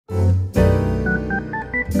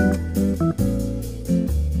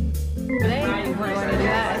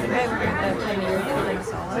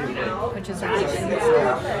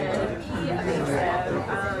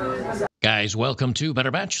guys, welcome to Better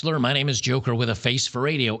Bachelor. My name is Joker with a face for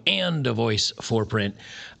radio and a voice for print.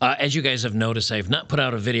 As you guys have noticed, I have not put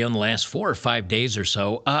out a video in the last 4 or 5 days or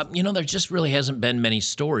so. There just really hasn't been many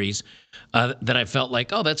stories that I felt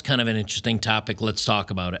like, oh, that's kind of an interesting topic. Let's talk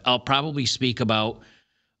about it. I'll probably speak about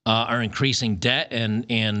our increasing debt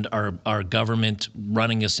and our government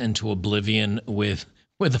running us into oblivion with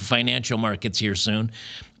the financial markets here soon.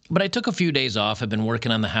 But I took a few days off. I've been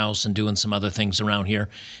working on the house and doing some other things around here.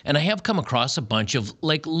 And I have come across a bunch of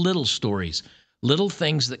like little stories, little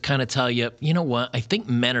things that kind of tell you, you know what, I think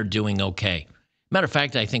men are doing okay. Matter of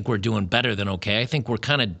fact, I think we're doing better than okay. I think we're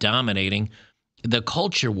kind of dominating the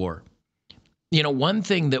culture war. You know, one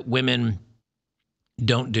thing that women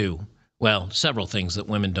don't do, well, several things that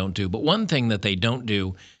women don't do, but one thing that they don't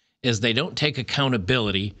do is they don't take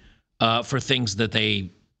accountability for things that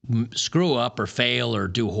they screw up or fail or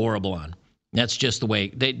do horrible on. That's just the way.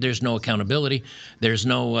 There's no accountability. There's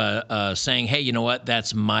no saying, hey, you know what?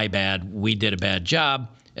 That's my bad. We did a bad job,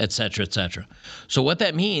 et cetera, et cetera. So what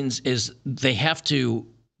that means is they have to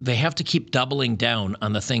keep doubling down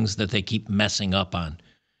on the things that they keep messing up on.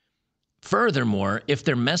 Furthermore, if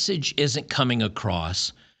their message isn't coming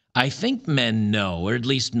across, I think men know, or at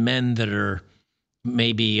least men that are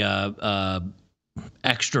maybe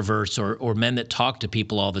extroverts or men that talk to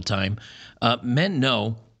people all the time, men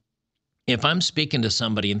know if I'm speaking to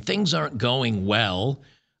somebody and things aren't going well,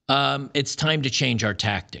 it's time to change our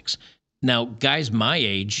tactics. Now, guys my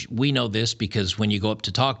age, we know this because when you go up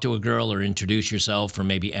to talk to a girl or introduce yourself or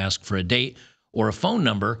maybe ask for a date or a phone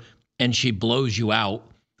number and she blows you out,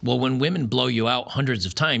 well, when women blow you out hundreds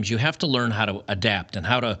of times, you have to learn how to adapt and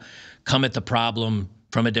how to come at the problem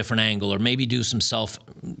from a different angle, or maybe do some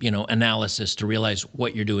analysis to realize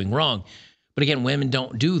what you're doing wrong. But again, women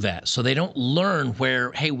don't do that. So they don't learn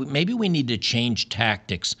where, hey, maybe we need to change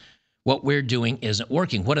tactics. What we're doing isn't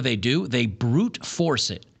working. What do? They brute force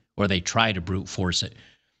it, or they try to brute force it,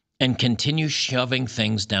 and continue shoving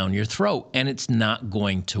things down your throat. And it's not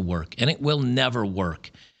going to work, and it will never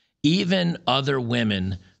work. Even other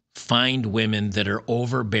women find women that are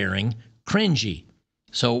overbearing cringy.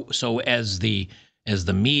 So as the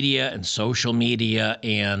media and social media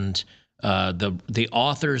and the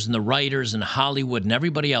authors and the writers and Hollywood and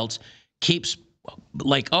everybody else keeps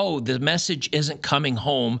like, oh, the message isn't coming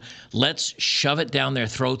home, let's shove it down their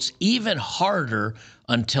throats even harder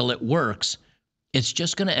until it works, it's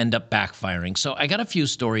just going to end up backfiring. So I got a few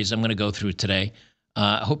stories I'm going to go through today.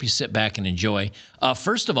 I hope you sit back and enjoy.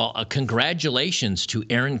 First of all, congratulations to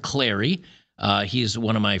Aaron Clarey. He's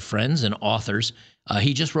one of my friends and authors.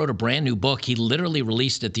 He just wrote a brand new book. He literally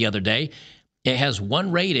released it the other day. It has 1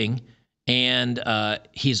 rating, and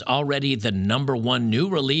he's already the #1 new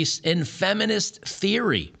release in feminist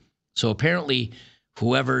theory. So apparently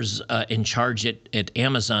whoever's in charge at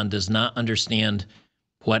Amazon does not understand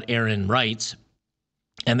what Aaron writes,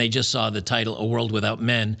 and they just saw the title, A World Without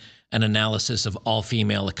Men, an analysis of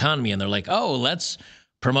all-female economy, and they're like, oh, let's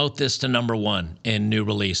promote this to #1 in new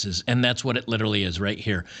releases. And that's what it literally is right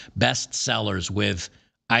here. Best sellers with,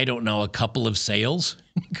 I don't know, a couple of sales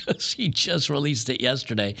because he just released it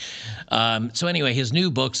yesterday. So anyway, his new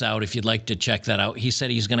book's out if you'd like to check that out. He said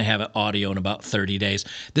he's going to have it audio in about 30 days.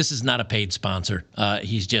 This is not a paid sponsor.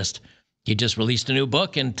 He just released a new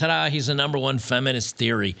book, and ta-da, he's a #1 feminist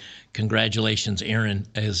theory. Congratulations, Aaron,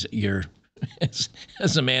 as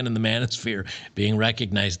a man in the manosphere, being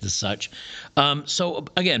recognized as such. So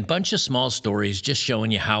again, bunch of small stories just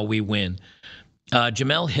showing you how we win.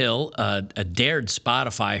 Jamel Hill dared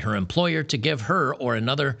Spotify, her employer, to give her or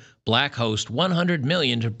another black host $100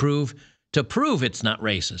 million to prove it's not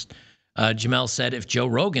racist. Jamel said if Joe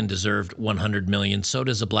Rogan deserved $100 million, so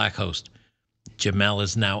does a black host. Jamel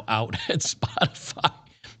is now out at Spotify.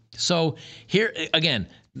 So here again,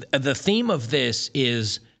 the theme of this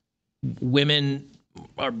is women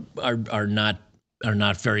are not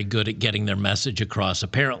very good at getting their message across,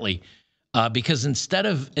 apparently, because instead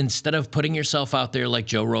of putting yourself out there like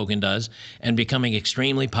Joe Rogan does and becoming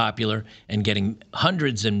extremely popular and getting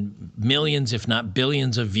hundreds and millions, if not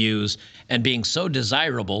billions, of views and being so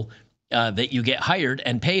desirable that you get hired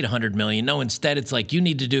and paid $100 million, no, instead it's like you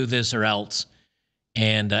need to do this or else.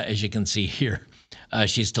 And as you can see here,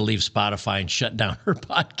 she's to leave Spotify and shut down her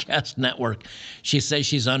podcast network. She says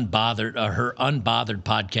she's unbothered. Her unbothered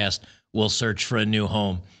podcast will search for a new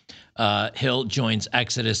home. Hill joins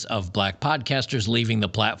exodus of black podcasters leaving the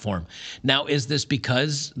platform. Now, is this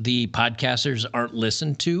because the podcasters aren't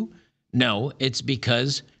listened to? No, it's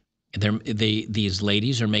because these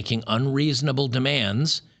ladies are making unreasonable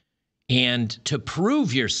demands And to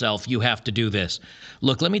prove yourself, you have to do this.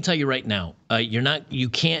 Look, let me tell you right now, you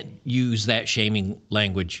can't use that shaming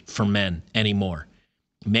language for men anymore.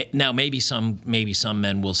 Now, maybe some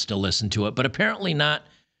men will still listen to it, but apparently not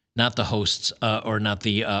the hosts or not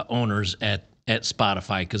the owners at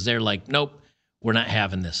Spotify, because they're like, nope, we're not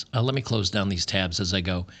having this. Let me close down these tabs as I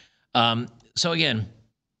go. So again,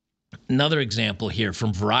 another example here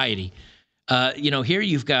from Variety. Here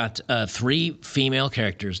you've got 3 female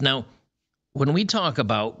characters. Now, when we talk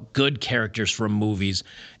about good characters from movies,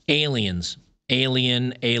 Aliens,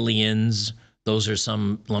 Aliens, those are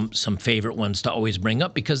some favorite ones to always bring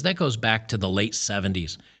up, because that goes back to the late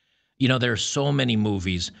 70s. There are so many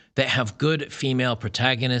movies that have good female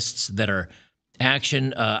protagonists that are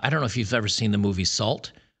action. I don't know if you've ever seen the movie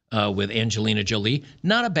Salt with Angelina Jolie.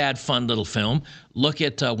 Not a bad, fun little film. Look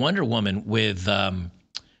at Wonder Woman with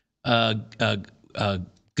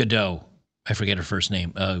Gadot. I forget her first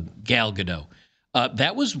name. Gal Gadot.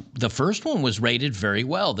 The first one was rated very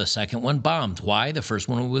well. The second one bombed. Why? The first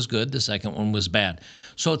one was good. The second one was bad.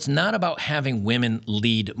 So it's not about having women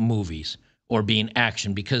lead movies or being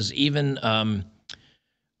action, because even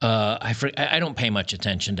I don't pay much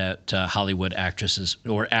attention to Hollywood actresses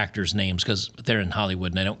or actors' names, because they're in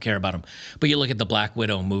Hollywood and I don't care about them. But you look at the Black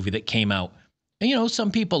Widow movie that came out, and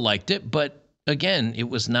some people liked it, but again, it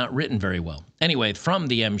was not written very well. Anyway, from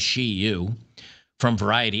the MCU, from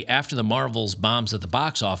Variety, after the Marvels bombs at the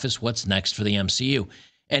box office, what's next for the MCU?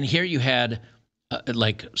 And here you had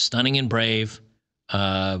like Stunning and Brave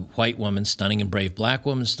white woman, Stunning and Brave black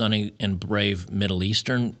woman, Stunning and Brave Middle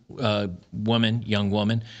Eastern woman, young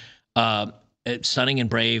woman, Stunning and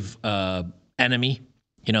Brave enemy,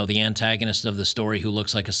 the antagonist of the story who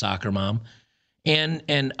looks like a soccer mom.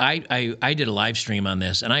 And I did a live stream on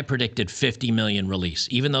this, and I predicted 50 million release.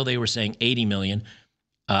 Even though they were saying 80 million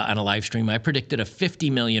on a live stream, I predicted a 50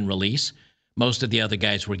 million release. Most of the other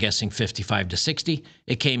guys were guessing 55 to 60.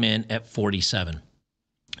 It came in at 47.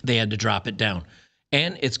 They had to drop it down.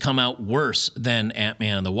 And it's come out worse than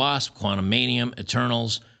Ant-Man and the Wasp, Quantumanium,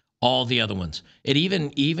 Eternals, all the other ones. It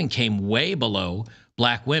even came way below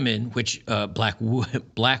Black Widow,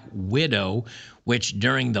 which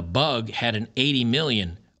during the bug had an 80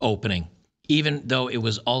 million opening, even though it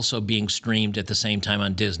was also being streamed at the same time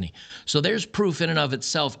on Disney. So there's proof in and of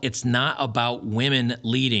itself. It's not about women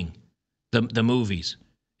leading the movies.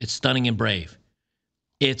 It's Stunning and Brave.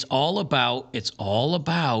 It's all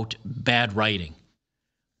about bad writing.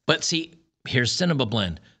 But see, here's Cinema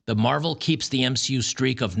Blend. The Marvel keeps the MCU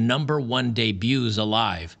streak of #1 debuts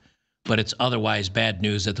alive, but it's otherwise bad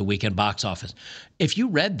news at the weekend box office. If you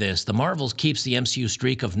read this, the Marvels keeps the MCU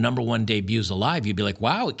streak of #1 debuts alive, you'd be like,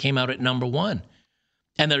 wow, it came out at #1.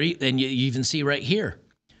 And you even see right here,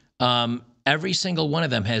 every single one of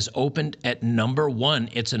them has opened at #1.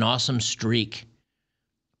 It's an awesome streak.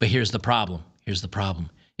 But here's the problem.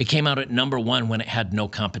 It came out at #1 when it had no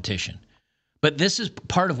competition. But this is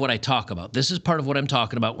part of what I talk about. This is part of what I'm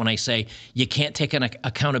talking about when I say you can't take an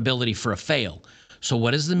accountability for a fail. So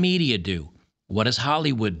what does the media do? What does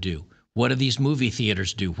Hollywood do? What do these movie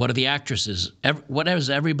theaters do? What do the actresses? What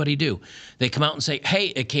does everybody do? They come out and say, hey,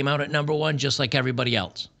 it came out at #1 just like everybody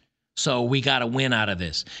else. So we got to win out of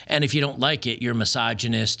this. And if you don't like it, you're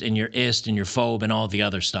misogynist and you're ist and you're phobe and all the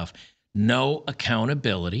other stuff. No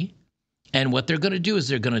accountability. And what they're going to do is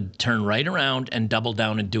they're going to turn right around and double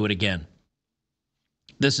down and do it again.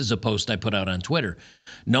 This is a post I put out on Twitter.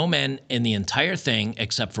 No men in the entire thing,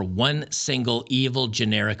 except for one single evil,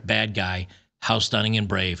 generic bad guy. How stunning and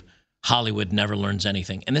brave. Hollywood never learns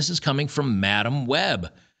anything. And this is coming from Madam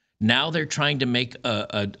Web. Now they're trying to make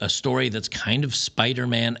a story that's kind of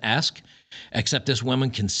Spider-Man-esque, except this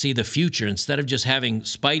woman can see the future. Instead of just having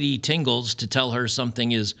Spidey tingles to tell her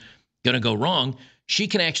something is going to go wrong, she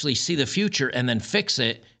can actually see the future and then fix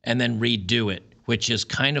it and then redo it, which is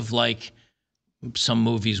kind of like some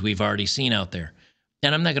movies we've already seen out there.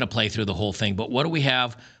 And I'm not going to play through the whole thing, but what do we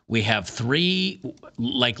have? We have 3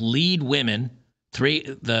 lead women,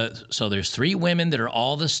 so there's 3 women that are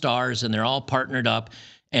all the stars and they're all partnered up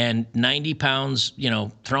and 90 pounds,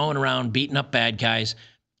 throwing around, beating up bad guys.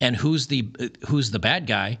 And who's the bad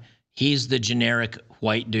guy? He's the generic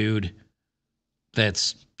white dude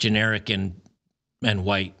that's generic and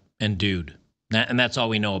white and dude. And that's all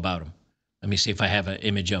we know about him. Let me see if I have an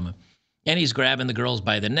image of him. And he's grabbing the girls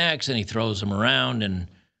by the necks and he throws them around. And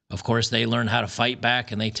of course, they learn how to fight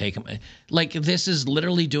back and they take them. Like, this is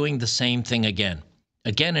literally doing the same thing again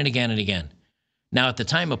and again and again. Now, at the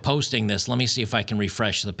time of posting this, let me see if I can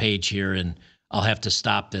refresh the page here, and I'll have to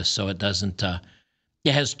stop this so it doesn't.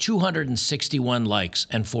 It has 261 likes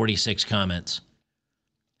and 46 comments.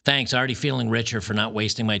 Thanks. Already feeling richer for not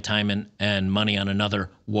wasting my time and money on another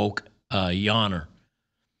woke yawner.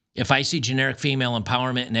 If I see generic female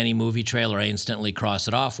empowerment in any movie trailer, I instantly cross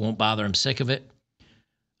it off. Won't bother. I'm sick of it.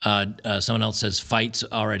 Someone else says fights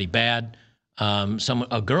already bad.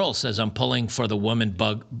 A girl says I'm pulling for the woman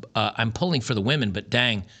bug. I'm pulling for the women, but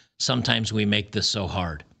dang, sometimes we make this so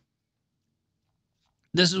hard.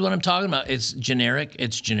 This is what I'm talking about. It's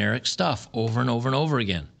generic stuff over and over and over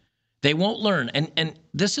again. They won't learn. And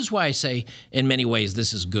this is why I say, in many ways,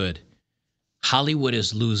 this is good. Hollywood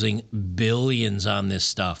is losing billions on this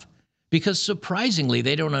stuff because surprisingly,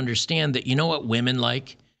 they don't understand that, you know what women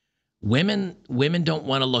like? Women don't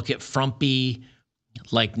want to look at frumpy,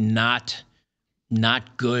 like not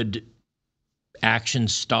good action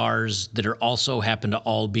stars that are also happen to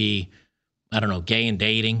all be, I don't know, gay and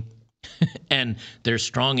dating. And there's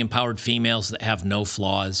strong, empowered females that have no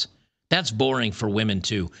flaws. That's boring for women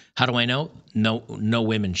too. How do I know? No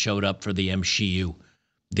women showed up for the MCU.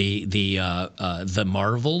 The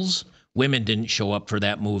Marvels, women didn't show up for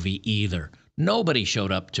that movie either. Nobody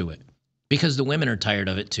showed up to it because the women are tired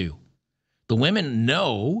of it too. The women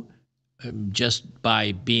know, just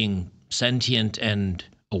by being sentient and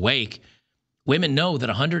awake, women know that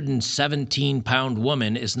a 117-pound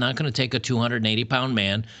woman is not going to take a 280-pound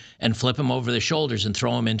man and flip him over the shoulders and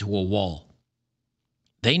throw him into a wall.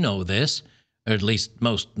 They know this, or at least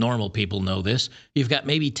most normal people know this. You've got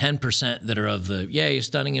maybe 10% that are of the, yay,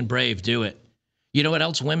 stunning and brave, do it. You know what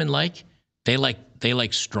else women like? They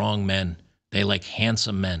like strong men. They like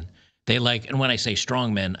handsome men. They like, and when I say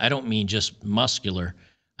strong men, I don't mean just muscular.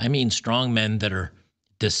 I mean strong men that are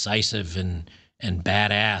decisive and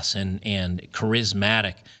badass and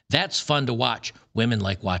charismatic. That's fun to watch. Women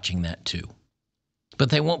like watching that too. But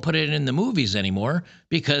they won't put it in the movies anymore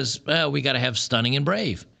because, we got to have stunning and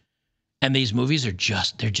brave. And these movies are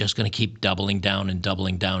they're just going to keep doubling down and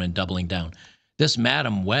doubling down and doubling down. This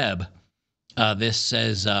Madam Web, this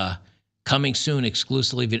says, coming soon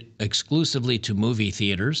exclusively to movie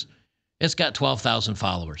theaters. It's got 12,000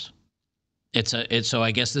 followers. So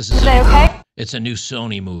I guess this is it's a new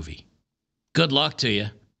Sony movie. Good luck to you.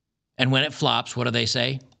 And when it flops, what do they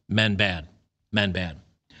say? Men bad. Men bad.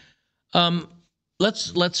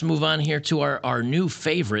 Let's move on here to our new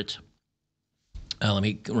favorite. Let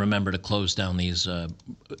me remember to close down these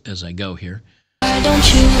as I go here. Why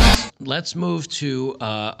don't you? Let's move to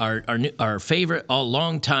our favorite,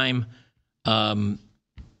 long time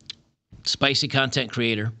spicy content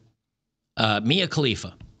creator, Mia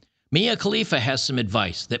Khalifa. Mia Khalifa has some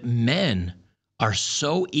advice that men are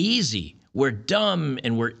so easy. We're dumb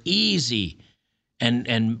and we're easy.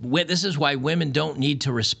 And this is why women don't need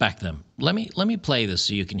to respect them. Let me play this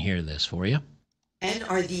so you can hear this for you. Men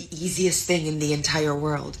are the easiest thing in the entire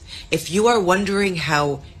world. If you are wondering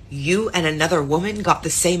how you and another woman got the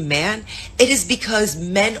same man, it is because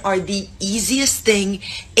men are the easiest thing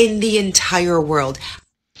in the entire world.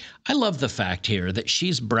 I love the fact here that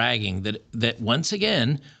she's bragging that once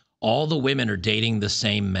again, all the women are dating the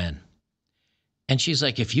same men. And she's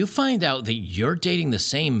like, if you find out that you're dating the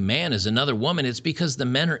same man as another woman, it's because the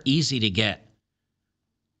men are easy to get.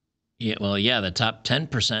 Yeah, well, yeah, the top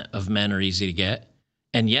 10% of men are easy to get.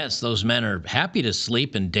 And yes, those men are happy to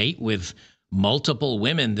sleep and date with multiple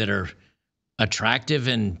women that are attractive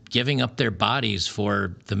and giving up their bodies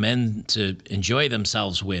for the men to enjoy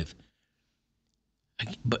themselves with.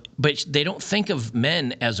 But they don't think of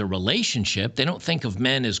men as a relationship. They don't think of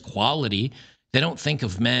men as quality. They don't think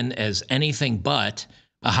of men as anything but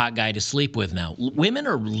a hot guy to sleep with now. Women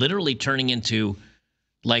are literally turning into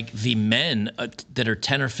like the men that are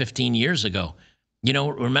 10 or 15 years ago. You know,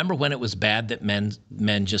 remember when it was bad that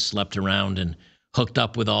men just slept around and hooked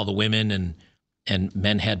up with all the women and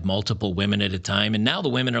men had multiple women at a time. And now the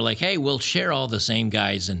women are like, hey, we'll share all the same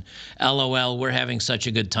guys and LOL, we're having such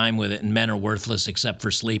a good time with it and men are worthless except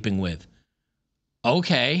for sleeping with.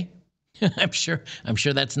 Okay. I'm sure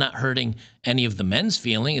that's not hurting any of the men's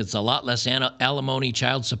feeling. It's a lot less alimony,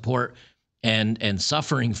 child support, and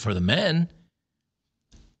suffering for the men.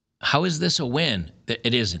 How is this a win?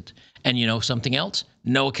 It isn't. And you know something else?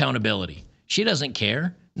 No accountability. She doesn't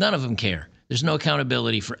care. None of them care. There's no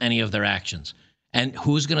accountability for any of their actions. And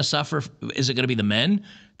who's going to suffer? Is it going to be the men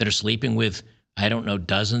that are sleeping with, I don't know,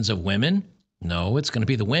 dozens of women? No, it's going to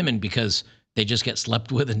be the women because they just get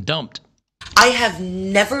slept with and dumped. I have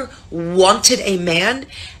never wanted a man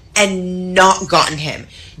and not gotten him.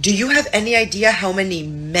 Do you have any idea how many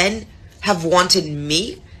men have wanted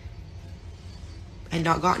me and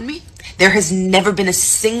not gotten me? There has never been a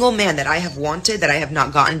single man that I have wanted that I have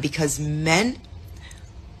not gotten because men,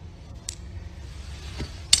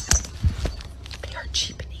 they are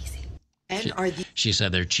cheap and easy. And are the She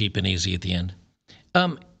said they're cheap and easy at the end.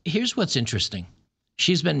 Here's what's interesting.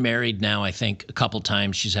 She's been married now, I think, a couple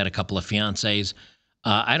times. She's had a couple of fiancés.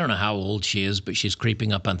 I don't know how old she is, but she's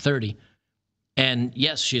creeping up on 30. And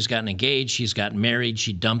yes, she's gotten engaged. She's gotten married.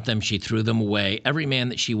 She dumped them. She threw them away. Every man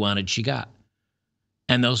that she wanted, she got.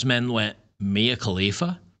 And those men went, Mia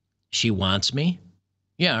Khalifa? She wants me?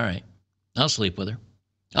 Yeah, all right. I'll sleep with her.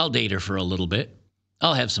 I'll date her for a little bit.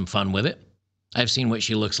 I'll have some fun with it. I've seen what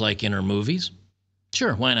she looks like in her movies.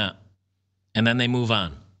 Sure, why not? And then they move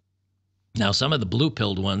on. Now, some of the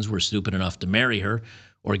blue-pilled ones were stupid enough to marry her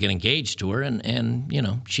or get engaged to her, and you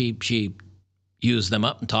know, she used them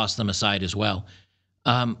up and tossed them aside as well.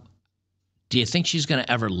 Do you think she's going to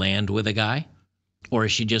ever land with a guy? Or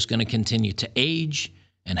is she just going to continue to age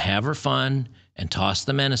and have her fun and toss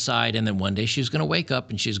the men aside, and then one day she's going to wake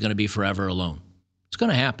up and she's going to be forever alone? It's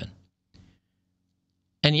going to happen.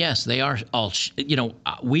 And yes, they are all,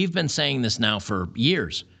 we've been saying this now for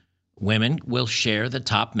years. Women will share the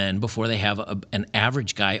top men before they have an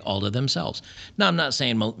average guy all to themselves. Now, I'm not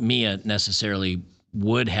saying Mia necessarily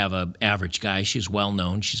would have an average guy. She's well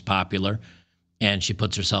known, she's popular, and she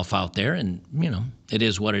puts herself out there, and, it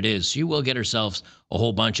is what it is. She will get herself a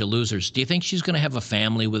whole bunch of losers. Do you think she's going to have a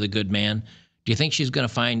family with a good man? Do you think she's going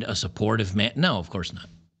to find a supportive man? No, of course not.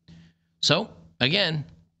 So, again,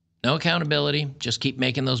 no accountability. Just keep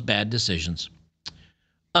making those bad decisions.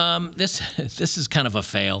 This is kind of a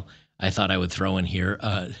fail I thought I would throw in here.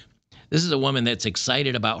 This is a woman that's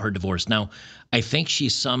excited about her divorce. Now, I think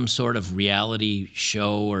she's some sort of reality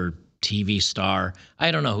show or TV star.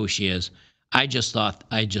 I don't know who she is. I just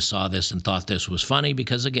saw this and thought this was funny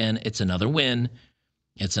because, again, it's another win.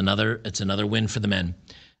 It's another win for the men.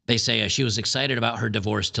 They say she was excited about her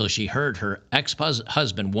divorce till she heard her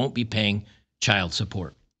ex-husband won't be paying child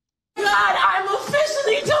support. God, I'm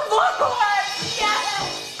officially divorced!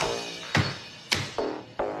 Yes!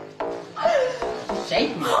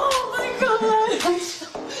 Shake me. Oh my God!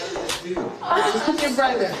 I'm your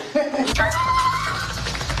brother.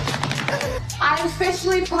 I'm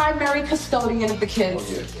officially primary custodian of the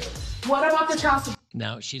kids. What about the child support?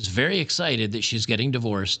 Now, she's very excited that she's getting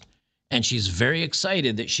divorced, and she's very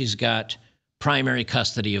excited that she's got primary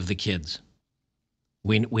custody of the kids.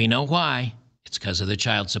 We know why. It's because of the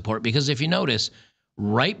child support. Because if you notice,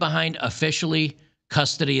 right behind officially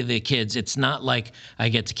custody of the kids, it's not like I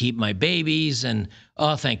get to keep my babies and,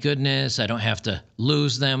 oh, thank goodness, I don't have to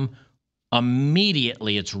lose them.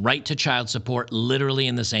 Immediately, it's right to child support, literally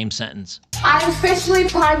in the same sentence. I'm officially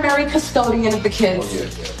primary custodian of the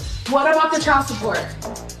kids. What about the child support?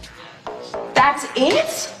 That's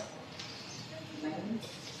it?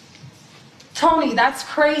 Tony, that's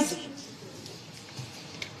crazy.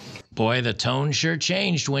 Boy, the tone sure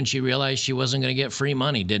changed when she realized she wasn't going to get free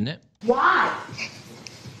money, didn't it? Why?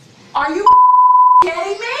 Are you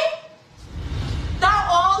kidding me? Now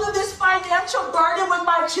all of this financial burden with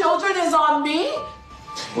my children is on me?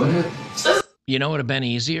 What? You know what would have been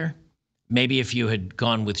easier? Maybe if you had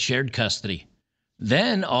gone with shared custody.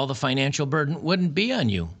 Then all the financial burden wouldn't be on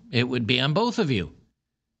you. It would be on both of you.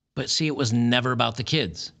 But see, it was never about the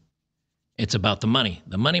kids. It's about the money.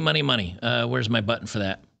 The money, money, money. Where's my button for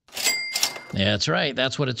that? Yeah, that's right.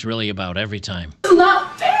 That's what it's really about every time. It's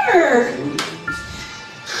not fair.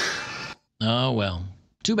 Oh, well.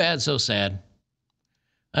 Too bad, so sad.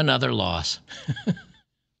 Another loss.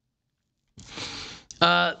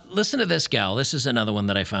 Listen to this gal. This is another one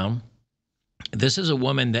that I found. This is a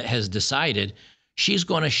woman that has decided she's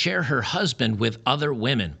going to share her husband with other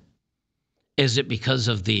women. Is it because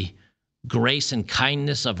of the grace and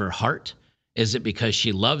kindness of her heart? Is it because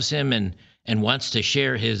she loves him and wants to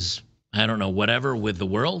share his, I don't know, whatever with the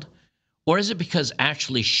world? Or is it because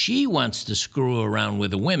actually she wants to screw around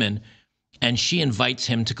with the women and she invites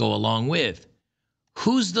him to go along with?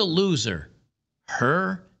 Who's the loser?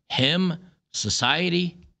 Her, him,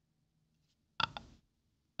 society?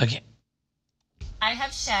 Okay. I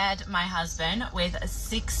have shared my husband with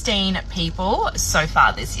 16 people so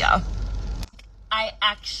far this year. I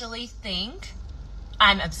actually think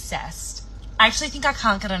I'm obsessed. I actually think I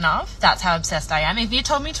can't get enough. That's how obsessed I am. If you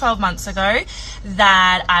told me 12 months ago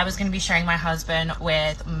that I was going to be sharing my husband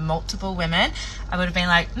with multiple women, I would have been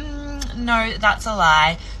like, no, that's a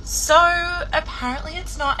lie. So apparently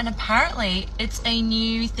it's not, and apparently it's a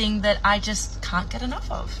new thing that I just can't get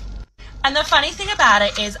enough of. And the funny thing about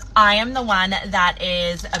it is I am the one that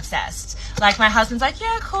is obsessed. Like, my husband's like,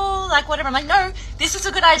 yeah, cool, like, whatever. I'm like, no, this is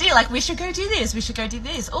a good idea. Like, we should go do this. We should go do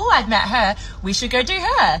this. Oh, I've met her. We should go do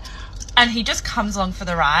her. And he just comes along for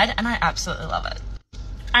the ride, and I absolutely love it.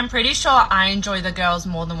 I'm pretty sure I enjoy the girls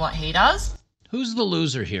more than what he does. Who's the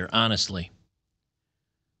loser here, honestly?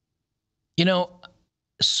 You know,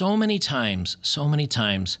 so many times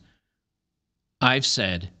I've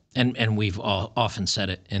said, and we've all often said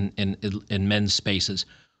it in men's spaces,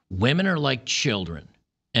 women are like children,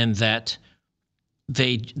 and that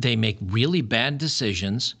they make really bad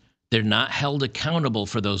decisions. They're not held accountable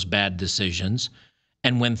for those bad decisions.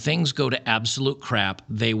 And when things go to absolute crap,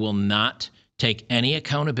 they will not take any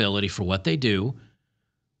accountability for what they do.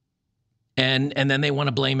 And then they want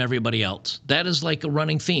to blame everybody else. That is like a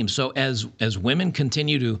running theme. So as women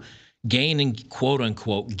continue to gain and quote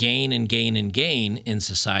unquote gain in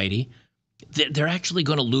society, they're actually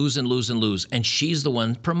going to lose and lose and lose. And she's the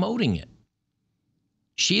one promoting it.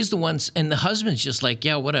 She's the one, and the husband's just like,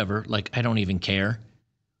 yeah, whatever. Like, I don't even care.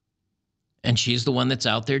 And she's the one that's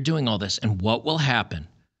out there doing all this. And what will happen?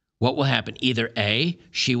 What will happen? Either A,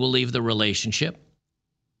 she will leave the relationship.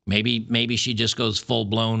 Maybe she just goes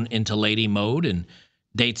full-blown into lady mode and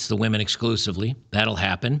dates the women exclusively. That'll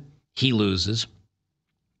happen. He loses.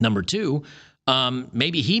 Number two,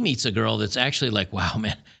 maybe he meets a girl that's actually like, wow,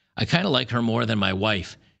 man, I kind of like her more than my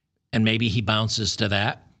wife. And maybe he bounces to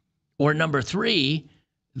that. Or number three,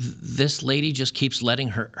 this lady just keeps letting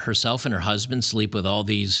herself and her husband sleep with all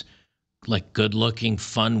these like good-looking,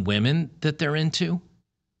 fun women that they're into.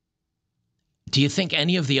 Do you think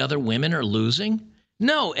any of the other women are losing?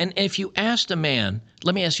 No. And if you asked a man,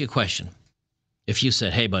 let me ask you a question. If you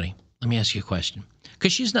said, hey, buddy, let me ask you a question.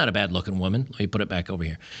 Because she's not a bad-looking woman. Let me put it back over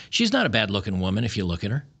here. She's not a bad-looking woman if you look at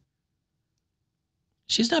her.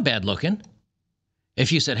 She's not bad-looking.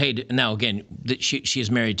 If you said, hey, now again, she is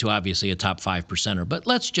married to obviously a top 5%er, but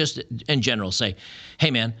let's just in general say, hey,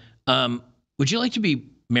 man, would you like to be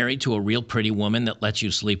married to a real pretty woman that lets you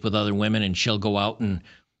sleep with other women and she'll go out and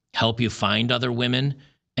help you find other women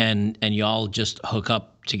and y'all just hook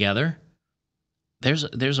up together?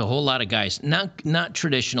 There's a whole lot of guys, not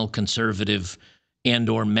traditional conservative and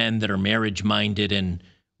or men that are marriage minded and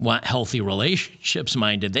want healthy relationships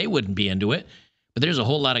minded. They wouldn't be into it. But there's a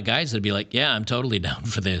whole lot of guys that'd be like, yeah, I'm totally down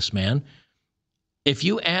for this, man. If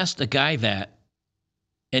you asked a guy that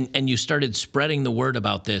and you started spreading the word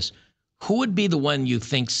about this, who would be the one you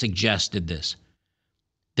think suggested this?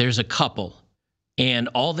 There's a couple, and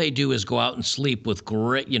all they do is go out and sleep with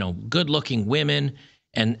great, good-looking women,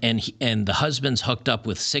 and the husband's hooked up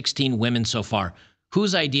with 16 women so far.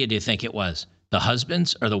 Whose idea do you think it was? The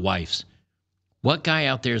husband's or the wife's? What guy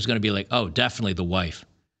out there is going to be like, oh, definitely the wife?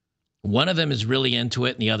 One of them is really into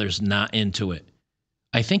it and the other's not into it.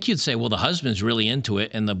 I think you'd say, well, the husband's really into it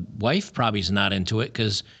and the wife probably is not into it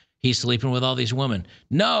because he's sleeping with all these women.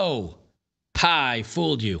 No! Pie,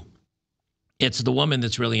 fooled you. It's the woman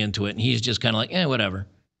that's really into it and he's just kind of like, whatever.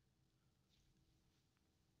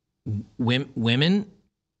 Women,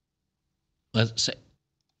 let's say,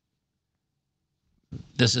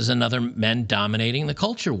 this is another men dominating the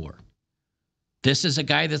culture war. This is a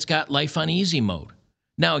guy that's got life on easy mode.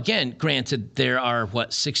 Now, again, granted, there are,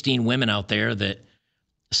 16 women out there that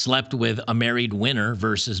slept with a married winner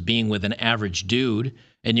versus being with an average dude.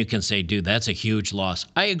 And you can say, dude, that's a huge loss.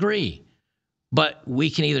 I agree. But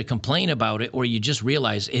we can either complain about it or you just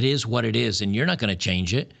realize it is what it is and you're not going to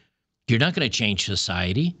change it. You're not going to change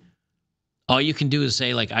society. All you can do is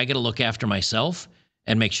say, like, I got to look after myself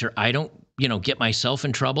and make sure I don't, get myself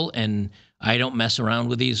in trouble and I don't mess around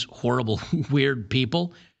with these horrible, weird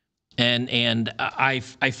people. And I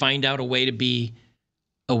find out a way to be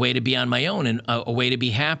on my own and a way to be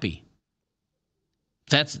happy.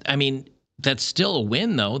 That's still a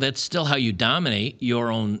win, though. That's still how you dominate your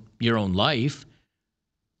own life.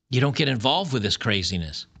 You don't get involved with this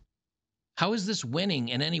craziness. How is this winning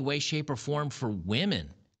in any way, shape, or form for women?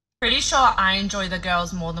 Pretty sure I enjoy the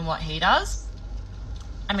girls more than what he does.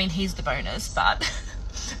 I mean, he's the bonus, but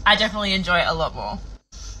I definitely enjoy it a lot more.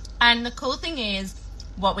 And the cool thing is,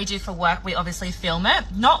 what we do for work, we obviously film it.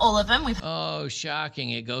 Not all of them. Oh,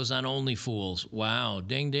 shocking. It goes on Only Fools. Wow.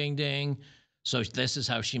 Ding, ding, ding. So this is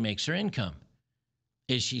how she makes her income.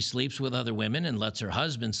 Is she sleeps with other women and lets her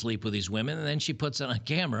husband sleep with these women, and then she puts it on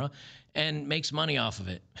camera and makes money off of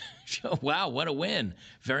it. Wow, what a win.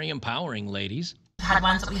 Very empowering, ladies. Had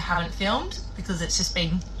ones that we haven't filmed because it's just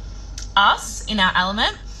been us in our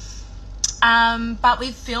element. But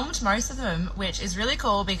we've filmed most of them, which is really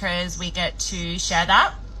cool because we get to share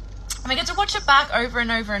that. And we get to watch it back over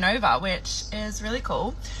and over and over, which is really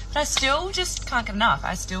cool. But I still just can't get enough.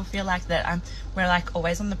 I still feel like that we're like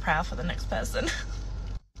always on the prowl for the next person.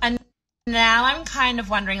 And now I'm kind of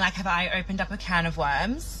wondering, like, have I opened up a can of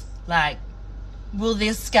worms? Like, will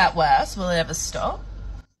this get worse? Will it ever stop?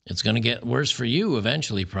 It's going to get worse for you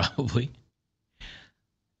eventually, probably.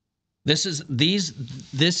 These are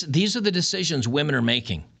the decisions women are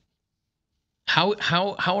making.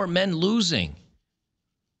 How are men losing?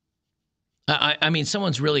 I mean,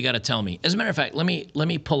 someone's really got to tell me. As a matter of fact, let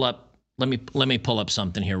me pull up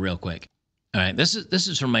something here real quick. All right, this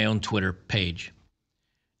is from my own Twitter page,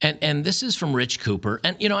 and this is from Rich Cooper.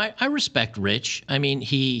 And I respect Rich. I mean,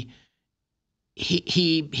 he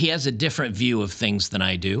has a different view of things than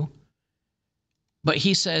I do. But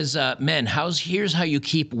he says, men, here's how you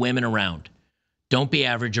keep women around. Don't be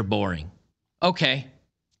average or boring. Okay.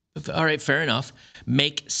 All right, fair enough.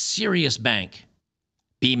 Make serious bank.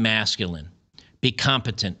 Be masculine. Be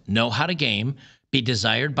competent. Know how to game. Be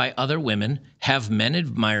desired by other women. Have men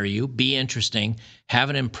admire you. Be interesting. Have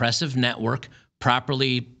an impressive network.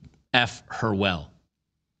 Properly F her well.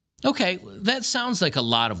 Okay, that sounds like a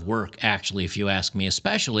lot of work, actually, if you ask me,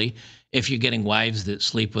 especially if you're getting wives that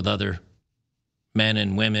sleep with other men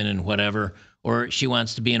and women and whatever, or she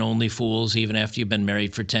wants to be an only fools even after you've been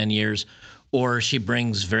married for 10 years, or she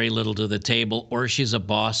brings very little to the table, or she's a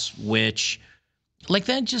boss witch. Like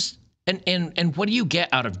that just, and what do you get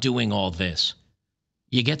out of doing all this?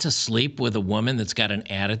 You get to sleep with a woman that's got an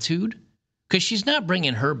attitude? Because she's not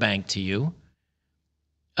bringing her bank to you.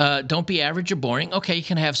 Don't be average or boring. Okay, you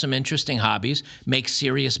can have some interesting hobbies. Make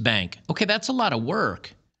serious bank. Okay, that's a lot of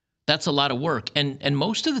work. That's a lot of work. And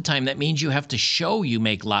most of the time, that means you have to show you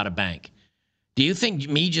make a lot of bank. Do you think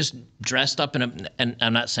me just dressed up and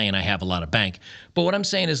I'm not saying I have a lot of bank, but what I'm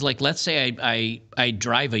saying is, like, let's say I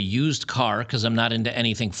drive a used car because I'm not into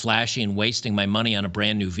anything flashy and wasting my money on a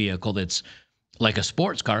brand new vehicle that's like a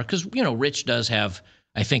sports car, because, Rich does have,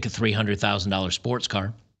 I think, a $300,000 sports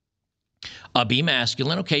car. Be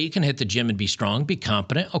masculine. Okay, you can hit the gym and be strong. Be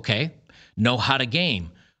competent. Okay. Know how to game.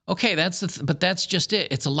 Okay, but that's just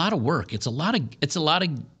it. It's a lot of work. It's a lot of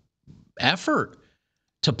effort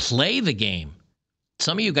to play the game.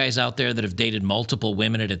 Some of you guys out there that have dated multiple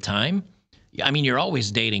women at a time, I mean, you're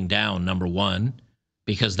always dating down, number one,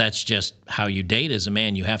 because that's just how you date as a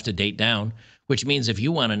man. You have to date down, which means if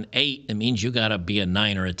you want an 8, it means you got to be a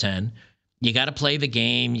 9 or a 10. You got to play the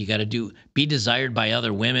game. You got to be desired by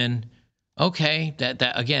other women. Okay, that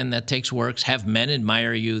again, that takes works. Have men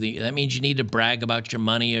admire you. That means you need to brag about your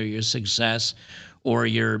money or your success or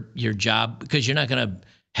your job, because you're not going to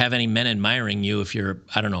have any men admiring you if you're,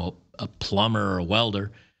 I don't know, a plumber or a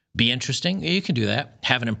welder. Be interesting. You can do that.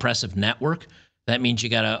 Have an impressive network. That means you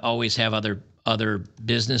got to always have other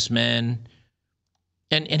businessmen.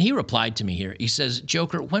 And he replied to me here. He says,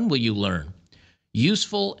 Joker, when will you learn?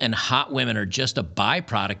 Useful and hot women are just a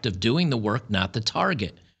byproduct of doing the work, not the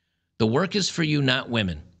target. The work is for you, not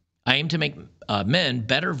women. I aim to make men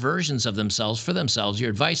better versions of themselves for themselves. Your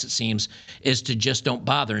advice, it seems, is to just don't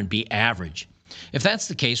bother and be average. If that's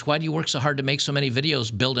the case, why do you work so hard to make so many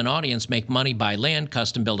videos, build an audience, make money, buy land,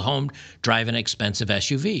 custom build a home, drive an expensive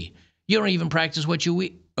SUV? You don't even practice what you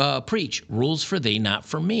preach. Rules for thee, not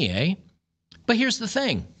for me, eh? But here's the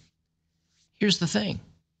thing.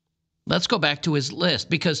 Let's go back to his list,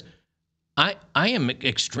 because I am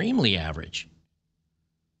extremely average.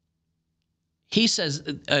 He says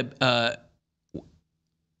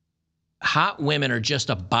hot women are just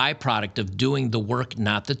a byproduct of doing the work,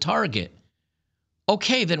 not the target.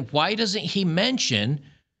 Okay, then why doesn't he mention,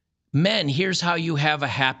 men, here's how you have a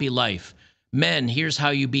happy life. Men, here's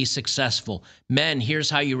how you be successful. Men, here's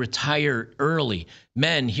how you retire early.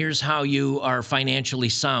 Men, here's how you are financially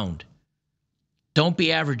sound. Don't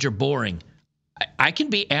be average or boring. I can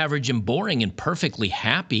be average and boring and perfectly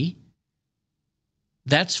happy.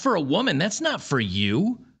 That's for a woman. That's not for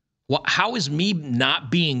you. How is me not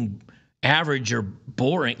being average or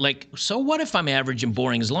boring? Like, so what if I'm average and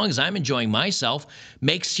boring? As long as I'm enjoying myself,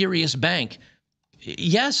 make serious bank.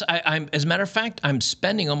 Yes, I'm. As a matter of fact, I'm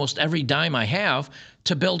spending almost every dime I have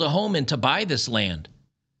to build a home and to buy this land.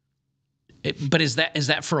 But is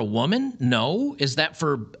that for a woman? No. Is that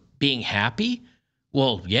for being happy?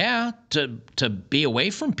 Well, yeah, to be away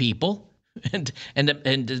from people. And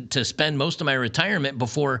to spend most of my retirement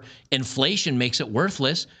before inflation makes it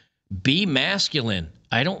worthless. Be masculine.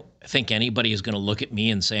 I don't think anybody is going to look at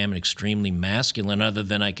me and say I'm extremely masculine, other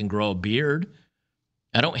than I can grow a beard.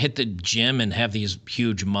 I don't hit the gym and have these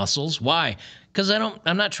huge muscles. Why? Because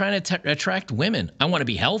I'm not trying to attract women. I want to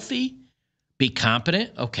be healthy, be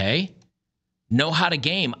competent. Okay. Know how to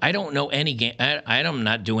game. I don't know any game. I'm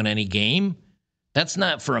not doing any game. That's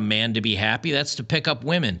not for a man to be happy. That's to pick up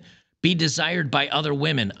women. Be desired by other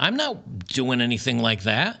women. I'm not doing anything like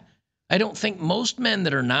that. I don't think most men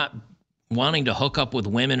that are not wanting to hook up with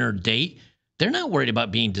women or date, they're not worried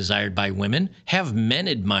about being desired by women. Have men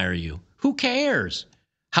admire you. Who cares?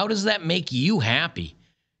 How does that make you happy?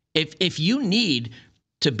 If you need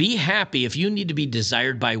To be happy, if you need to be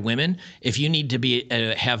desired by women, if you need to be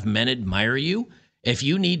have men admire you, if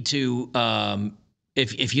you need to,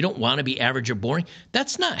 if you don't want to be average or boring,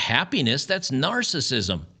 that's not happiness. That's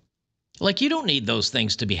narcissism. Like, you don't need those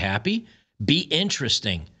things to be happy. Be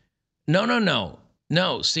interesting. No.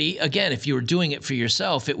 See, again, if you were doing it for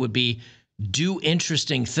yourself, it would be do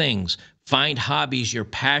interesting things. Find hobbies you're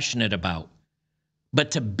passionate about.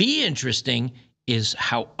 But to be interesting is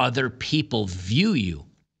how other people view you,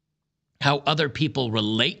 how other people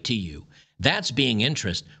relate to you. That's being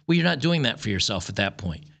interest. Well, you're not doing that for yourself at that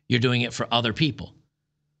point. You're doing it for other people.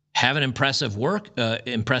 Have an impressive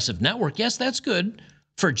network. Yes, that's good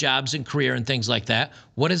for jobs and career and things like that.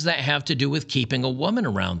 What does that have to do with keeping a woman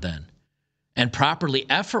around then? And properly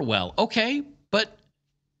effort well. Okay, but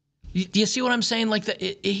do you see what I'm saying? Like,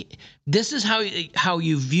 this is how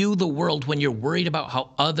you view the world when you're worried about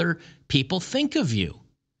how other people think of you.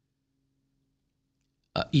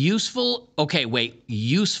 Useful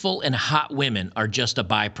and hot women are just a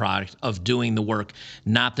byproduct of doing the work,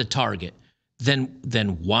 not the target.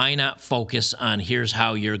 Then why not focus on here's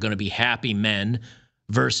how you're going to be happy men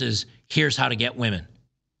versus here's how to get women?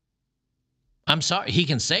 I'm sorry, he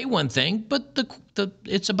can say one thing, but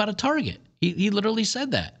it's about a target. He literally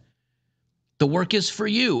said that. The work is for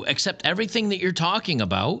you, except everything that you're talking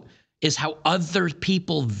about is how other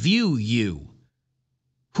people view you.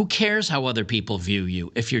 Who cares how other people view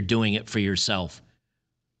you if you're doing it for yourself?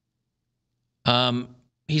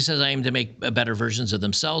 He says, I aim to make better versions of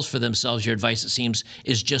themselves for themselves. Your advice, it seems,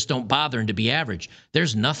 is just don't bother and to be average.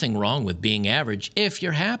 There's nothing wrong with being average if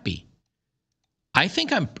you're happy. I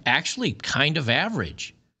think I'm actually kind of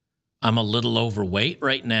average. I'm a little overweight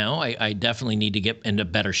right now. I definitely need to get into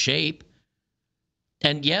better shape.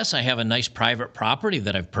 And yes, I have a nice private property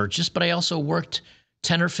that I've purchased, but I also worked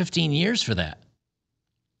 10 or 15 years for that.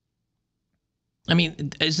 I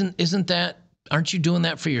mean, isn't that, aren't you doing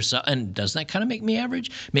that for yourself? And doesn't that kind of make me average?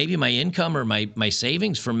 Maybe my income or my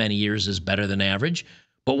savings for many years is better than average.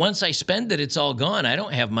 But once I spend it, it's all gone. I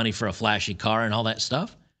don't have money for a flashy car and all that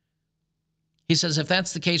stuff. He says, if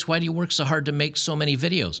that's the case, why do you work so hard to make so many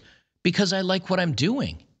videos? Because I like what I'm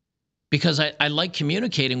doing. Because I like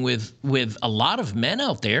communicating with a lot of men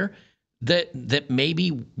out there that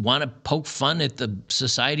maybe want to poke fun at the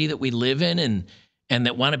society that we live in and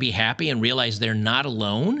that want to be happy and realize they're not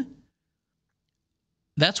alone.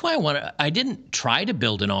 That's why I didn't try to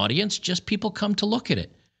build an audience, just people come to look at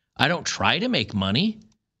it. I don't try to make money.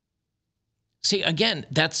 See, again,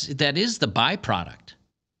 that is the byproduct.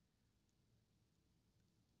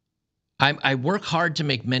 I work hard to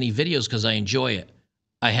make many videos because I enjoy it.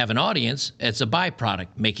 I have an audience. It's a byproduct.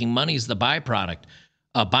 Making money is the byproduct.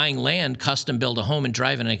 Buying land, custom build a home, and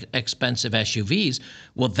driving expensive SUVs.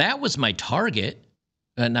 Well, that was my target,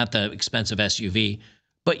 not the expensive SUV,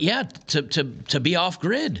 but yeah, to be off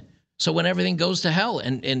grid. So when everything goes to hell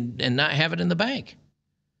and not have it in the bank.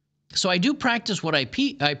 So I do practice what I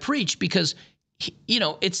preach because,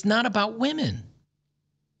 it's not about women.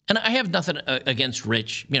 And I have nothing against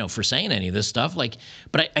Rich, for saying any of this stuff.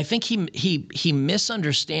 But I think he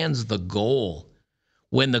misunderstands the goal.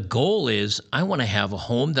 When the goal is, I want to have a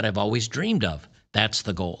home that I've always dreamed of. That's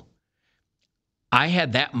the goal. I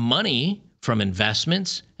had that money from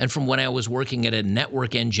investments and from when I was working at a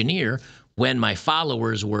network engineer when my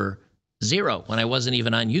followers were 0, when I wasn't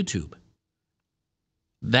even on YouTube.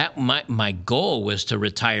 That my goal was to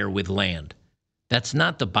retire with land. That's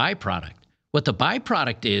not the byproduct. What the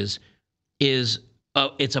byproduct is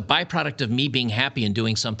it's a byproduct of me being happy and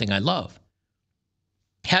doing something I love.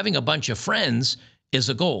 Having a bunch of friends is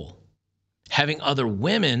a goal. Having other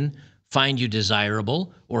women find you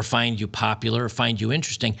desirable or find you popular or find you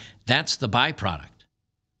interesting, that's the byproduct.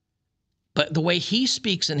 But the way he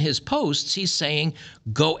speaks in his posts, he's saying,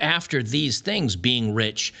 go after these things, being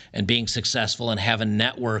rich and being successful and have a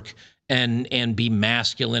network and be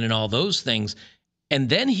masculine and all those things. And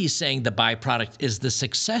then he's saying the byproduct is the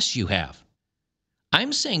success you have.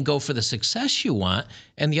 I'm saying go for the success you want,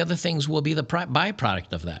 and the other things will be the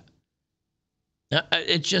byproduct of that. Now,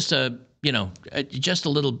 it's just just a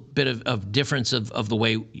little bit of difference of the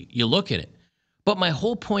way you look at it. But my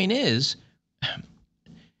whole point is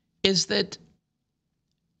that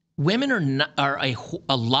women are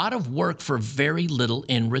a lot of work for very little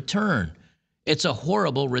in return. It's a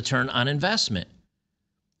horrible return on investment.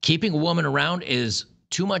 Keeping a woman around is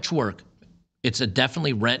too much work. It's a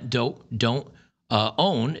definitely rent, don't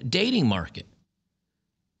own dating market.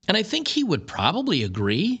 And I think he would probably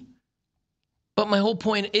agree. But my whole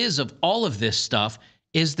point is of all of this stuff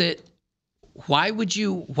is that why would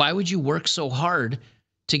you work so hard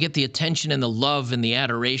to get the attention and the love and the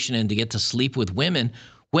adoration and to get to sleep with women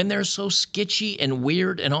when they're so sketchy and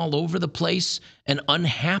weird and all over the place and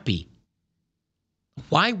unhappy?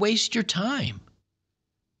 Why waste your time?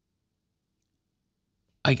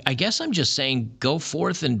 I guess I'm just saying go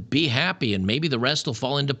forth and be happy, and maybe the rest will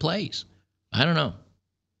fall into place. I don't know.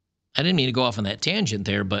 I didn't mean to go off on that tangent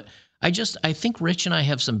there, but I think Rich and I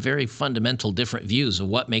have some very fundamental different views of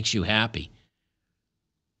what makes you happy.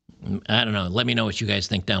 I don't know. Let me know what you guys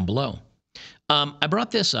think down below. I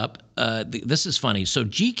brought this up. This is funny. So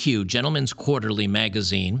GQ, Gentleman's Quarterly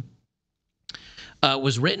magazine,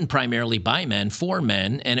 was written primarily by men, for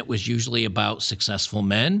men, and it was usually about successful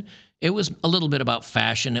men. It was a little bit about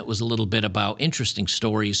fashion. It was a little bit about interesting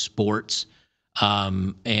stories, sports,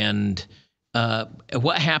 and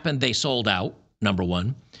what happened. They sold out. Number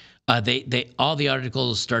one, they all the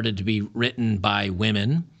articles started to be written by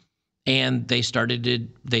women, and they started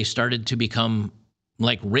to become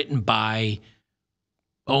like written by,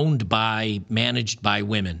 owned by, managed by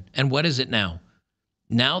women. And what is it now?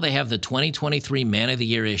 Now they have the 2023 Man of the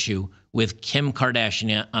Year issue with Kim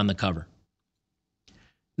Kardashian on the cover.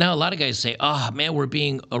 Now, a lot of guys say, oh, man, we're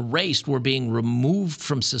being erased. We're being removed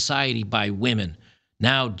from society by women.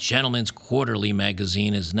 Now, Gentleman's Quarterly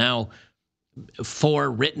magazine is now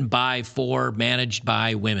written by, managed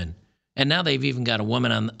by women. And now they've even got a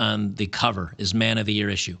woman on the cover as Man of the Year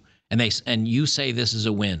issue. And you say this is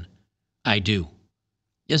a win. I do.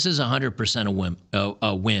 This is 100%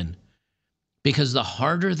 a win. Because the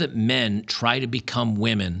harder that men try to become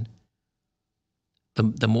women,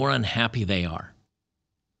 the more unhappy they are.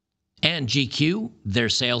 And GQ, their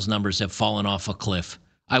sales numbers have fallen off a cliff.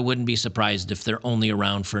 I wouldn't be surprised if they're only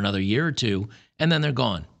around for another year or two, and then they're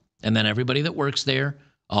gone. And then everybody that works there,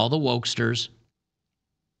 all the wokesters,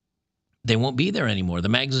 they won't be there anymore. The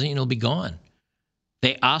magazine will be gone.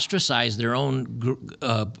 They ostracize their own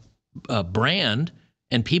brand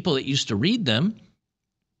and people that used to read them,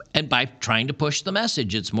 and by trying to push the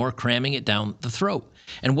message, it's more cramming it down the throat.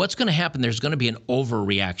 And what's going to happen, there's going to be an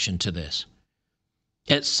overreaction to this.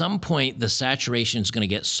 At some point, the saturation is going to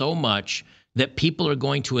get so much that people are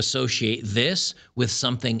going to associate this with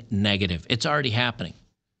something negative. It's already happening.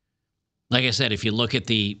 Like I said, if you look at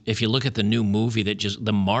the new movie that just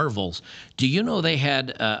the Marvels, do you know they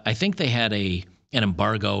had? I think they had an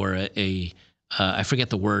embargo or I forget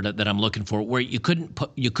the word that I'm looking for, where you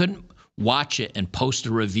couldn't watch it and post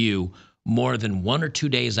a review more than 1 or 2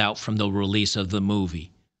 days out from the release of the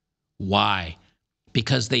movie. Why?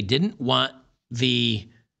 Because they didn't want the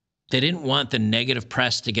negative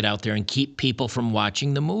press to get out there and keep people from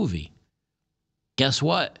watching the movie. Guess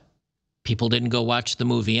what? People didn't go watch the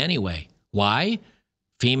movie anyway. Why?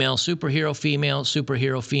 Female superhero, female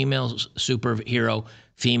superhero, female superhero,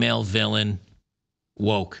 female villain,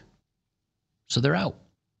 woke. So they're out.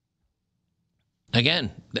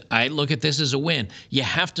 Again, I look at this as a win. You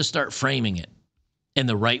have to start framing it in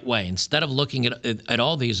the right way. Instead of looking at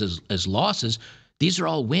all these as losses, these are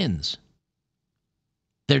all wins.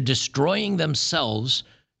 They're destroying themselves,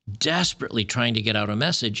 desperately trying to get out a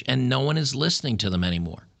message, and no one is listening to them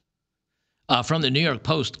anymore. From the New York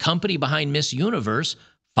Post, company behind Miss Universe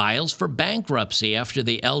files for bankruptcy after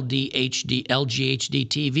the LGHD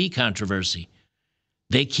TV controversy.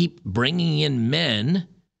 They keep bringing in men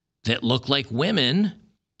that look like women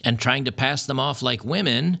and trying to pass them off like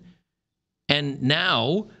women. And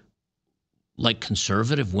now, like,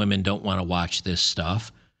 conservative women don't want to watch this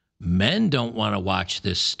stuff. Men don't want to watch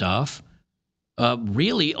this stuff.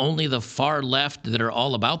 Really, only the far left that are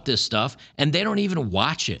all about this stuff, and they don't even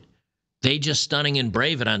watch it. They just stunning and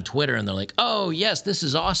brave it on Twitter, and they're like, oh, yes, this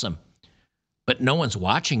is awesome. But no one's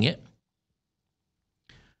watching it.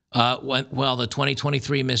 Well, the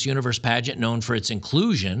 2023 Miss Universe pageant, known for its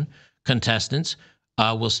inclusion contestants,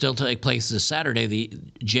 will still take place this Saturday. The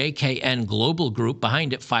JKN Global Group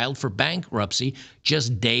behind it filed for bankruptcy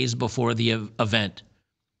just days before the event.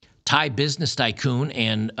 Thai business tycoon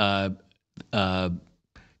and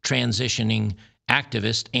transitioning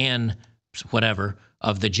activist and whatever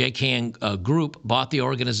of the JKN group bought the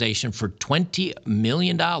organization for $20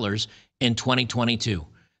 million in 2022.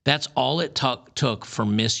 That's all it took for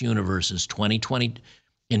Miss Universe's 2020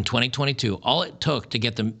 in 2022. All it took to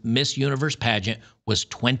get the Miss Universe pageant was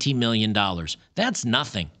 $20 million. That's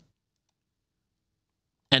nothing.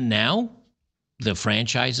 And now the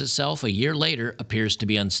franchise itself, a year later, appears to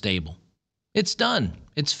be unstable. It's done.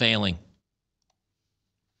 It's failing.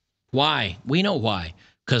 Why? We know why.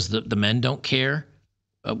 Because the men don't care.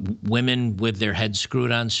 Women with their heads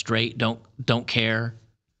screwed on straight don't care.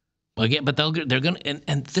 Well, again, but they're going to,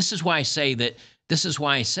 and this is why I say that. This is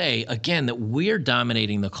why I say again that we're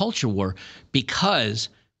dominating the culture war, because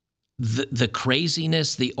the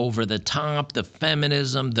craziness, the over the top, the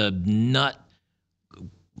feminism, the nut,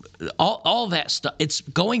 all that stuff, it's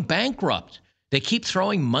going bankrupt. They keep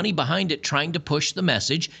throwing money behind it, trying to push the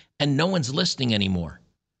message, and no one's listening anymore.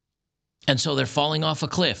 And so they're falling off a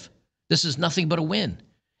cliff. This is nothing but a win.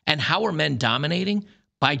 And how are men dominating?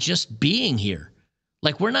 By just being here.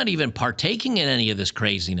 Like, we're not even partaking in any of this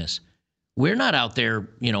craziness. We're not out there,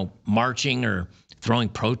 marching or throwing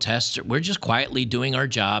protests. We're just quietly doing our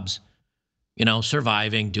jobs,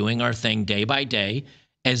 surviving, doing our thing day by day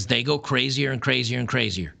as they go crazier and crazier and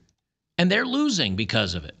crazier. And they're losing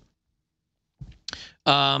because of it.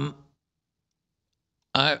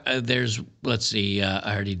 Let's see,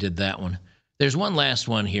 I already did that one. There's one last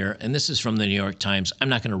one here, and this is from the New York Times. I'm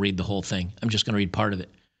not going to read the whole thing. I'm just going to read part of it.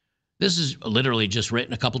 This is literally just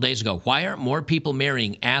written a couple days ago. Why aren't more people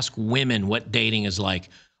marrying? Ask women what dating is like.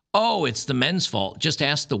 Oh, it's the men's fault. Just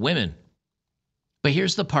ask the women. But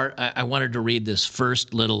here's the part I wanted to read, this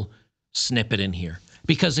first little snippet in here.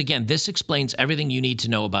 Because, again, this explains everything you need to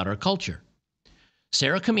know about our culture.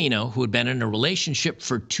 Sarah Camino, who had been in a relationship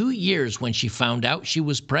for 2 years when she found out she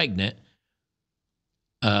was pregnant.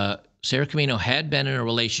 Sarah Camino had been in a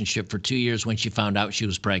relationship for 2 years when she found out she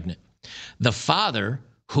was pregnant. The father,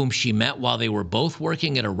 whom she met while they were both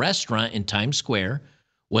working at a restaurant in Times Square,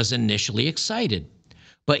 was initially excited.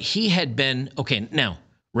 But he had been, okay, now,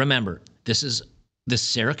 remember, this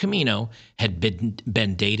Sarah Camino had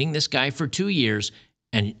been dating this guy for 2 years,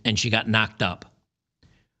 and she got knocked up.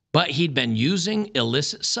 But he'd been using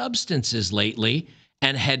illicit substances lately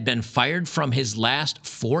and had been fired from his last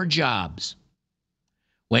 4 jobs.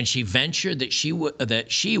 When she ventured that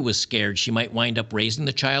she was scared she might wind up raising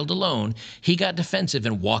the child alone, he got defensive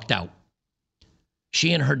and walked out.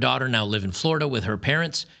 She and her daughter now live in Florida with her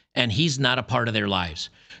parents, and he's not a part of their lives.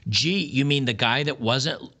 Gee, you mean the guy that was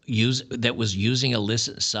using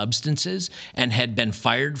illicit substances and had been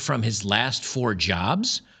fired from his last 4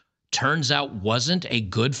 jobs? Turns out wasn't a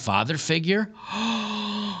good father figure?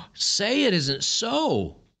 Say it isn't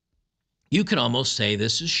so. You could almost say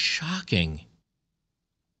this is shocking.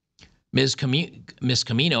 Ms.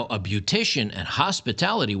 Camino, a beautician and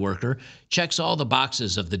hospitality worker, checks all the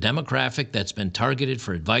boxes of the demographic that's been targeted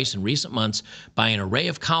for advice in recent months by an array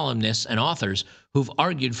of columnists and authors who've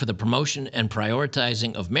argued for the promotion and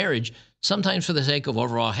prioritizing of marriage, sometimes for the sake of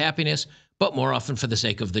overall happiness, but more often for the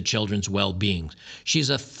sake of the children's well-being. She's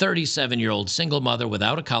a 37-year-old single mother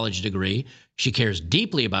without a college degree. She cares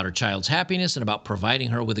deeply about her child's happiness and about providing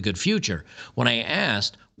her with a good future. When I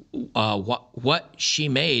asked what she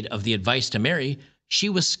made of the advice to marry, she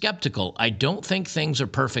was skeptical. I don't think things are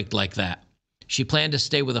perfect like that. She planned to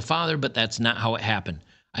stay with a father, but that's not how it happened.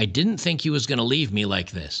 I didn't think he was going to leave me like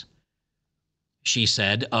this, she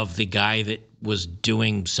said, of the guy that was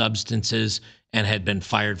doing substances and had been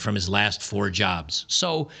fired from his last 4 jobs.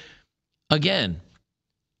 So, again,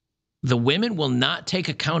 the women will not take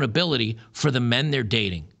accountability for the men they're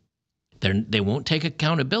dating. They won't take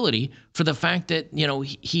accountability for the fact that,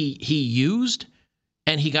 he used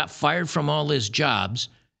and he got fired from all his jobs.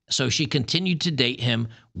 So she continued to date him,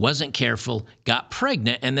 wasn't careful, got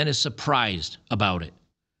pregnant, and then is surprised about it.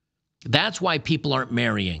 That's why people aren't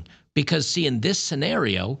marrying. Because, see, in this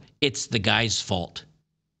scenario, it's the guy's fault.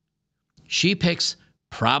 She picks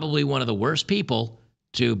probably one of the worst people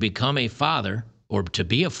to become a father or to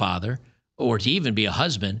be a father or to even be a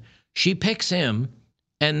husband. She picks him,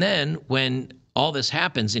 and then when all this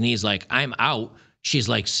happens and he's like, I'm out, she's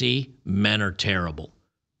like, see, men are terrible.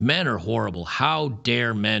 Men are horrible. How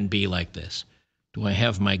dare men be like this? Do I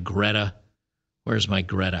have my Greta? Where's my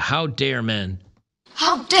Greta? How dare men?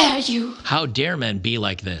 How dare you? How dare men be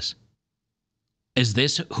like this? Is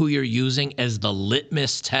this who you're using as the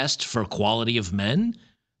litmus test for quality of men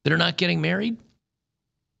that are not getting married?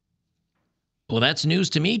 Well, that's news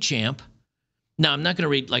to me, champ. Now, I'm not going to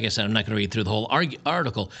read, like I said, I'm not going to read through the whole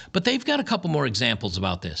article, but they've got a couple more examples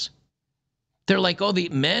about this. They're like, oh, the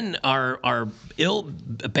men are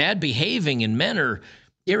bad behaving, and men are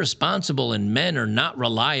irresponsible, and men are not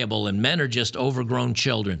reliable, and men are just overgrown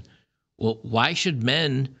children. Well, why should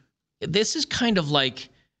men? This is kind of like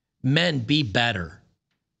men be better.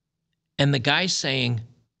 And the guy's saying,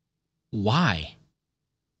 why?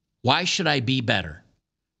 Why should I be better?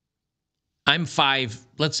 I'm 5,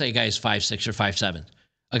 let's say a guy's 5'6" or 5'7",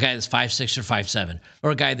 a guy that's 5'6" or 5'7",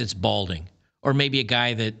 or a guy that's balding, or maybe a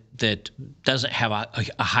guy that doesn't have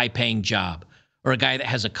a high-paying job, or a guy that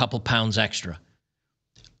has a couple pounds extra.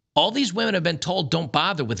 All these women have been told, don't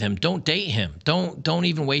bother with him, don't date him, don't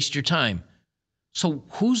even waste your time. So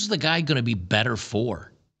who's the guy going to be better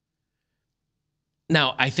for?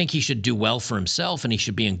 Now, I think he should do well for himself, and he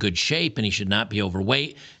should be in good shape, and he should not be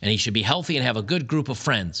overweight, and he should be healthy and have a good group of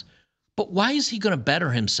friends. But why is he going to better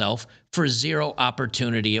himself for zero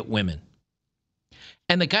opportunity at women?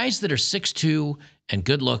 And the guys that are 6'2" and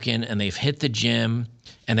good looking, and they've hit the gym,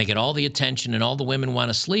 and they get all the attention, and all the women want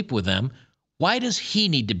to sleep with them, why does he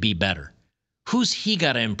need to be better? Who's he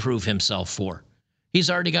got to improve himself for? He's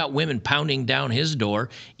already got women pounding down his door,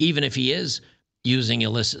 even if he is using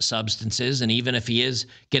illicit substances, and even if he is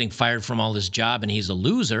getting fired from all his job and he's a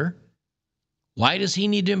loser. Why does he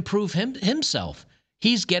need to improve himself?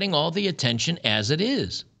 He's getting all the attention as it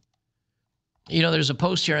is. You know, there's a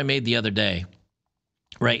post here I made the other day,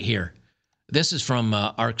 right here. This is from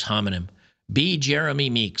Arx Hominem. B. Jeremy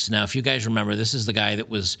Meeks. Now, if you guys remember, this is the guy that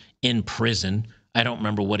was in prison. I don't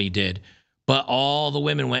remember what he did, but all the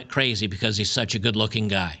women went crazy because he's such a good-looking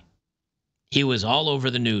guy. He was all over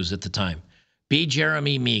the news at the time. B.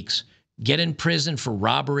 Jeremy Meeks, get in prison for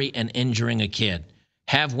robbery and injuring a kid.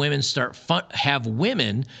 Have women start a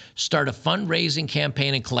fundraising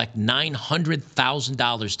campaign and collect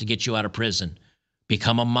 $900,000 to get you out of prison.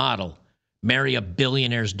 Become a model. Marry a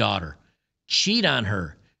billionaire's daughter. Cheat on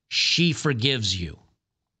her. She forgives you.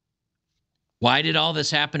 Why did all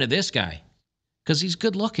this happen to this guy? Because he's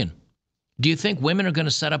good looking. Do you think women are going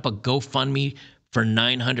to set up a GoFundMe for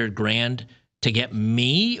 $900,000 to get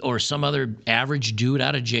me or some other average dude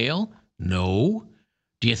out of jail? No.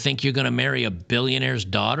 Do you think you're going to marry a billionaire's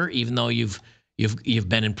daughter even though you've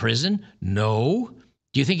been in prison? No.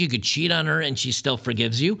 Do you think you could cheat on her and she still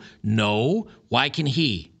forgives you? No. Why can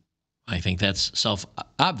he? I think that's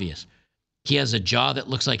self-obvious. He has a jaw that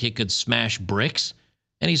looks like it could smash bricks,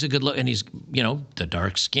 and he's a good look, and he's, you know, the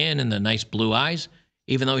dark skin and the nice blue eyes,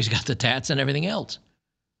 even though he's got the tats and everything else.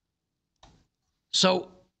 So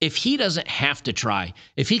if he doesn't have to try,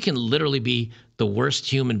 if he can literally be the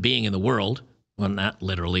worst human being in the world, well, not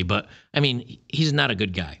literally, but I mean, he's not a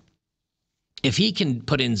good guy. If he can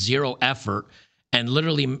put in zero effort and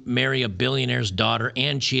literally marry a billionaire's daughter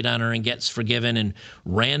and cheat on her and gets forgiven, and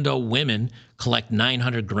rando women collect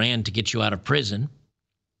 $900,000 to get you out of prison,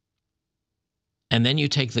 and then you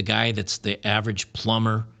take the guy that's the average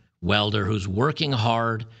plumber, welder, who's working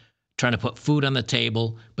hard, trying to put food on the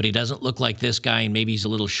table, but he doesn't look like this guy, and maybe he's a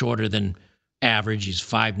little shorter than average, he's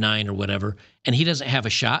 5'9" or whatever, and he doesn't have a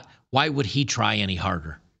shot, why would he try any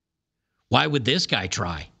harder? Why would this guy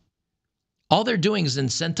try? All they're doing is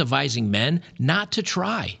incentivizing men not to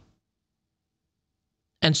try.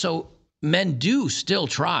 And so men do still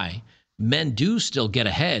try. Men do still get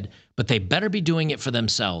ahead, but they better be doing it for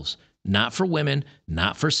themselves, not for women,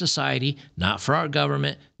 not for society, not for our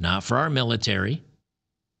government, not for our military.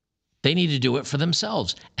 They need to do it for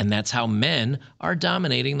themselves. And that's how men are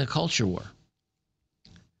dominating the culture war.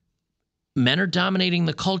 Men are dominating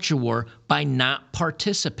the culture war by not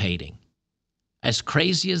participating. As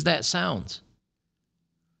crazy as that sounds.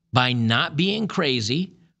 By not being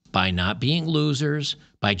crazy, by not being losers,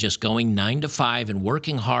 by just going 9 to 5 and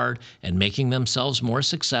working hard and making themselves more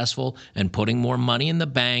successful and putting more money in the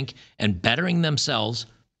bank and bettering themselves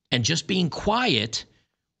and just being quiet,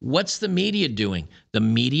 what's the media doing? The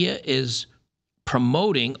media is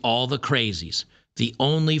promoting all the crazies, the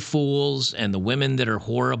only fools and the women that are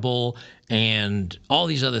horrible and all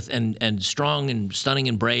these other and strong and stunning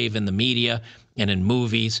and brave in the media and in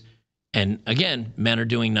movies. And again, men are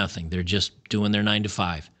doing nothing. They're just doing their 9 to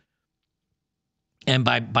 5. And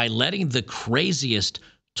by letting the craziest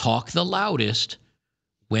talk the loudest,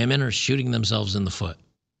 women are shooting themselves in the foot.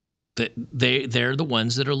 They're the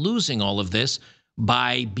ones that are losing all of this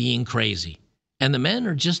by being crazy. And the men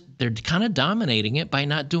are they're kind of dominating it by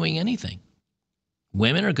not doing anything.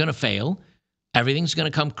 Women are going to fail. Everything's going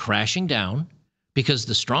to come crashing down because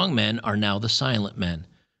the strong men are now the silent men.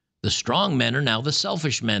 The strong men are now the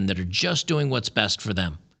selfish men that are just doing what's best for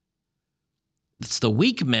them. It's the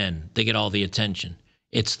weak men that get all the attention.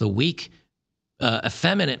 It's the weak,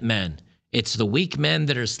 effeminate men. It's the weak men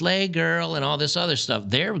that are slay girl and all this other stuff.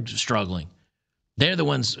 They're struggling. They're the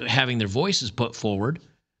ones having their voices put forward,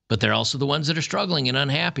 but they're also the ones that are struggling and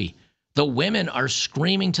unhappy. The women are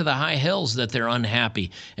screaming to the high hills that they're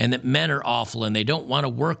unhappy and that men are awful and they don't want to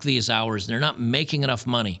work these hours. They're not making enough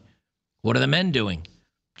money. What are the men doing?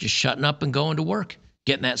 Just shutting up and going to work,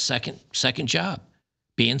 getting that second job,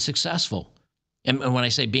 being successful. And when I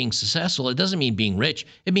say being successful, it doesn't mean being rich.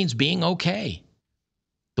 It means being okay.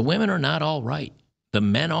 The women are not all right. The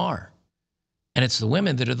men are. And it's the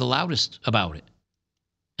women that are the loudest about it.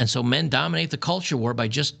 And so men dominate the culture war by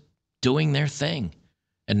just doing their thing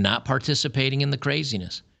and not participating in the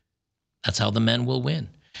craziness. That's how the men will win.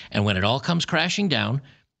 And when it all comes crashing down,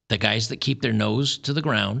 the guys that keep their nose to the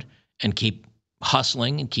ground and keep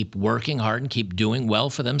hustling and keep working hard and keep doing well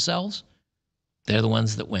for themselves, they're the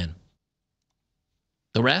ones that win.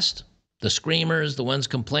 The rest, the screamers, the ones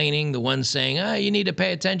complaining, the ones saying, you need to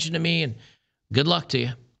pay attention to me, and good luck to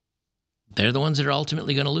you. They're the ones that are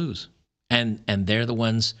ultimately going to lose. And they're the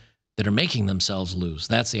ones that are making themselves lose.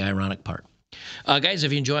 That's the ironic part. Guys,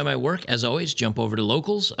 if you enjoy my work, as always, jump over to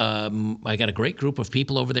Locals. I got a great group of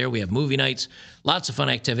people over there. We have movie nights, lots of fun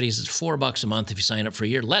activities. It's $4 a month if you sign up for a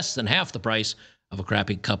year, less than half the price of a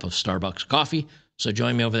crappy cup of Starbucks coffee. So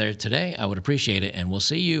join me over there today. I would appreciate it, and we'll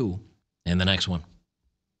see you in the next one.